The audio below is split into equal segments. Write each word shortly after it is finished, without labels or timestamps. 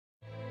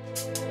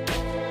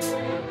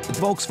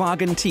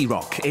Volkswagen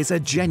T-Roc is a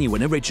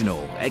genuine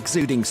original,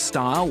 exuding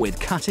style with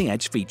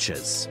cutting-edge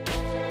features.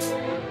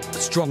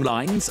 Strong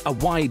lines, a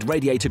wide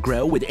radiator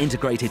grille with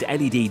integrated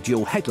LED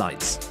dual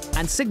headlights,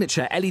 and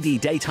signature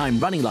LED daytime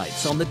running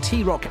lights on the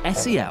T-Roc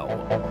SEL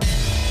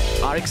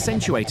are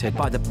accentuated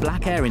by the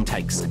black air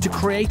intakes to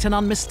create an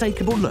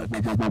unmistakable look,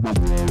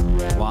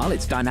 while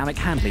its dynamic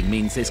handling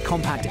means this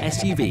compact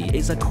SUV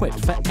is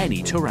equipped for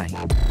any terrain.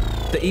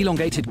 The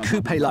elongated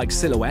coupe-like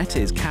silhouette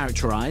is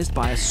characterized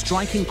by a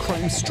striking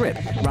chrome strip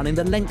running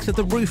the length of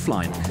the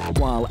roofline,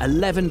 while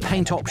 11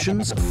 paint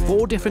options,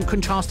 4 different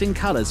contrasting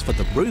colors for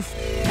the roof,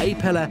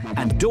 A-pillar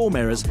and door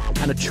mirrors,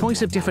 and a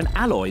choice of different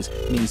alloys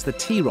means the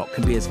T-Roc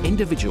can be as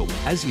individual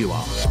as you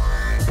are.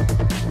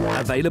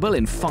 Available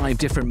in 5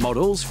 different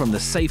models, from the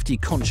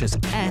safety-conscious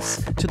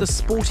S to the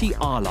sporty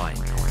R-line.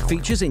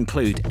 Features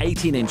include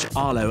 18-inch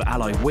Arlo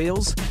alloy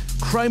wheels,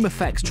 chrome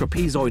effects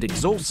trapezoid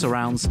exhaust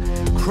surrounds,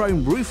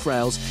 chrome roof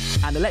rails,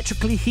 and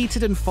electrically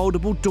heated and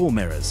foldable door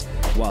mirrors,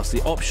 whilst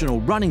the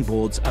optional running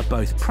boards are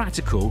both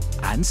practical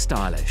and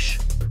stylish.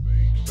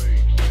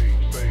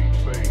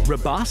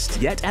 Robust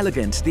yet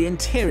elegant, the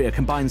interior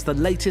combines the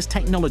latest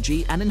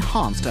technology and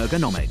enhanced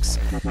ergonomics.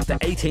 The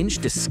 8-inch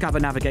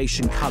Discover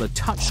Navigation coloured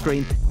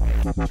touchscreen,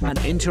 an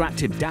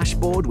interactive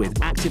dashboard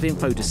with active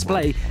info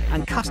display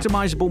and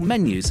customizable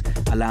menus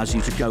allows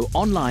you to go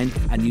online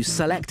and use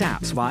select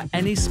apps via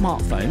any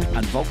smartphone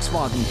and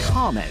Volkswagen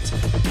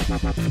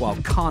CarNet, while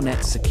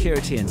CarNet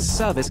Security and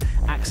Service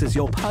acts as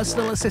your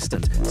personal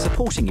assistant,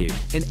 supporting you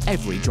in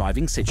every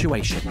driving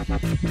situation.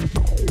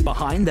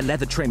 Behind the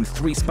leather-trimmed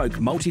 3-spoke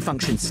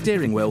multifunction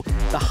steering wheel,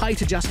 the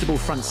height-adjustable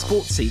front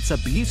sports seats are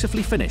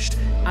beautifully finished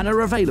and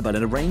are available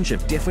in a range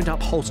of different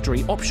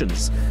upholstery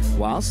options,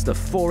 whilst the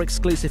 4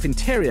 exclusive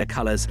interior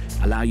colours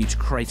allow you to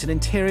create an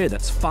interior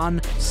that's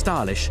fun,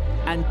 stylish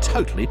and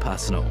totally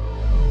personal.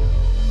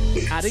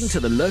 Adding to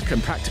the look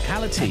and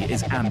practicality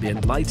is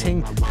ambient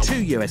lighting,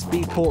 2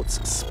 USB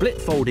ports,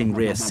 split folding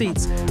rear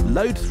seats,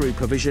 load-through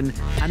provision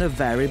and a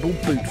variable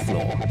boot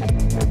floor.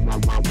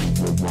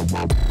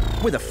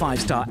 With a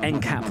 5-star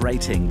NCAP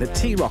rating, the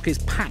T-Roc is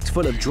packed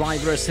full of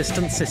driver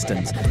assistance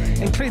systems,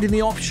 including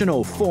the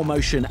optional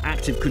 4-motion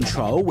active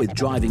control with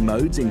driving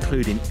modes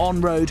including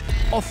on-road,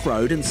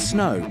 off-road and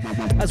snow,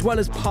 as well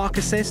as park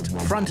assist,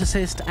 front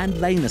assist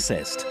and lane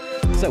assist.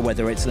 So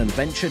whether it's an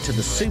adventure to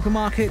the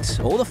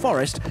supermarket or the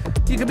forest,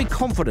 you can be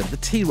confident the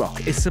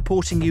T-Roc is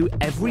supporting you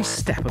every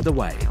step of the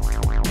way.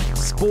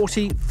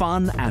 Sporty,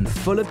 fun and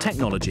full of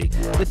technology,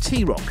 the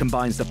T-Roc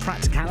combines the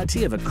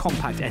practicality of a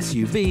compact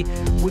SUV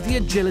with the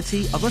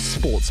agility of a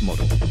sports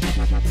model.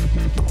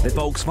 The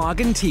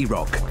Volkswagen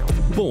T-Roc,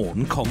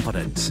 born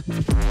confident.